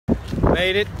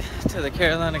made it to the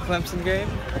Carolina-Clemson game.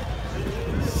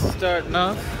 Starting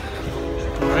off,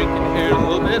 drinking here in a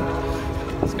little bit.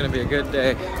 It's gonna be a good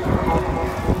day.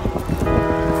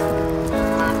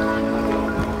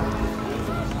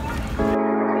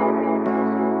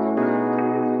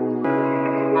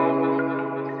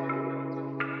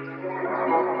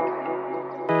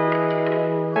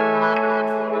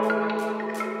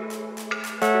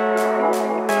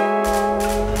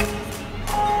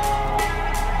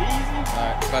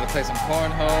 About to play some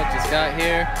cornhole. Just got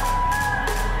here.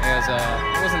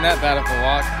 It wasn't that bad of a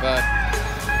walk, but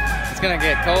it's gonna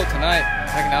get cold tonight.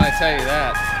 I can only tell you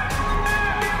that.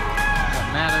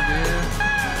 Got Matt over here.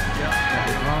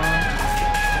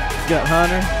 Got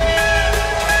Hunter.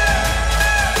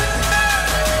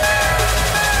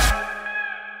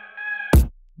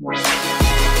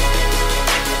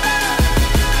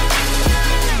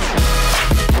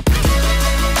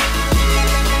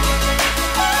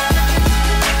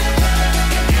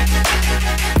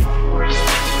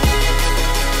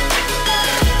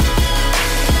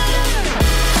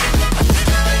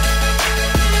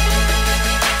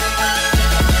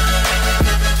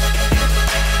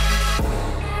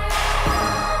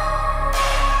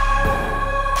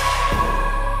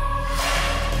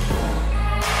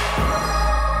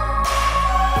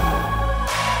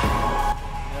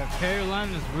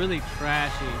 Carolina's really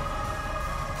trashy.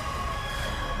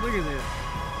 Look at this.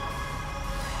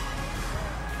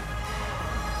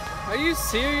 Are you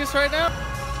serious right now?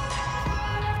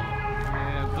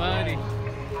 Yeah, buddy.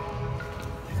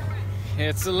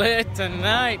 It's lit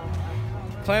tonight.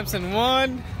 Clemson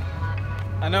won.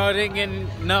 I know I didn't get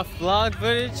enough vlog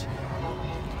footage,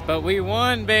 but we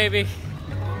won, baby.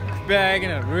 Bag in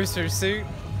a rooster suit.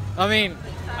 I mean,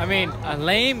 a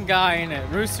lame guy in a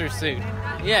rooster suit.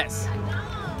 Yes.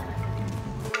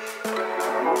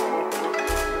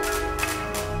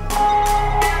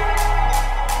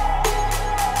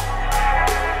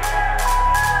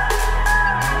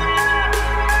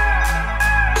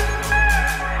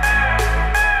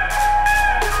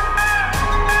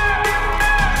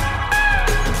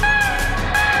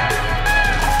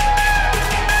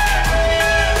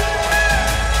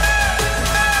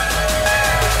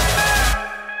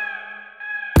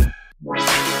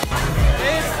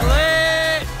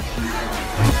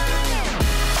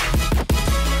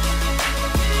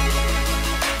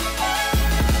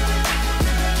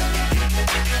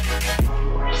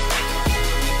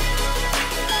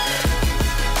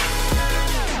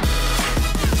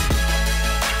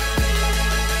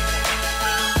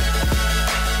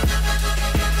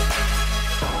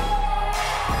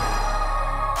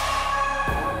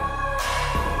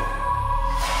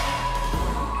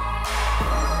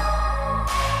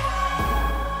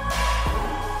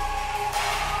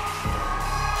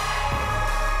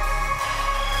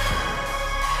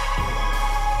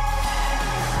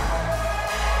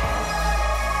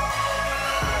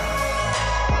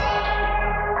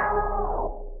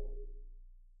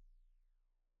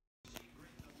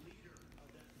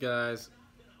 Guys,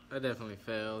 I definitely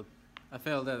failed. I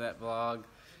failed at that vlog.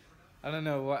 I don't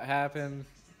know what happened.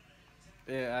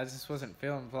 Yeah, I just wasn't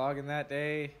feeling vlogging that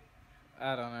day.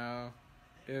 I don't know.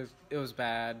 It was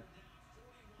bad.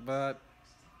 But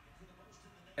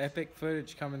epic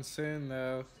footage coming soon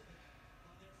though.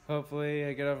 Hopefully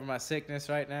I get over my sickness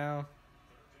right now.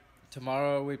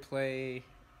 Tomorrow we play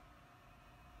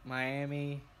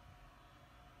Miami.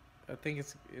 I think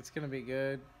it's gonna be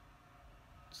good.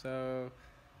 So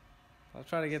I'll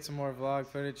try to get some more vlog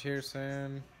footage here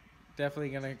soon. Definitely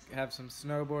gonna have some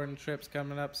snowboarding trips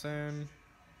coming up soon.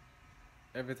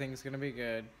 Everything's gonna be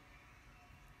good.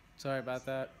 Sorry about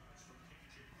that.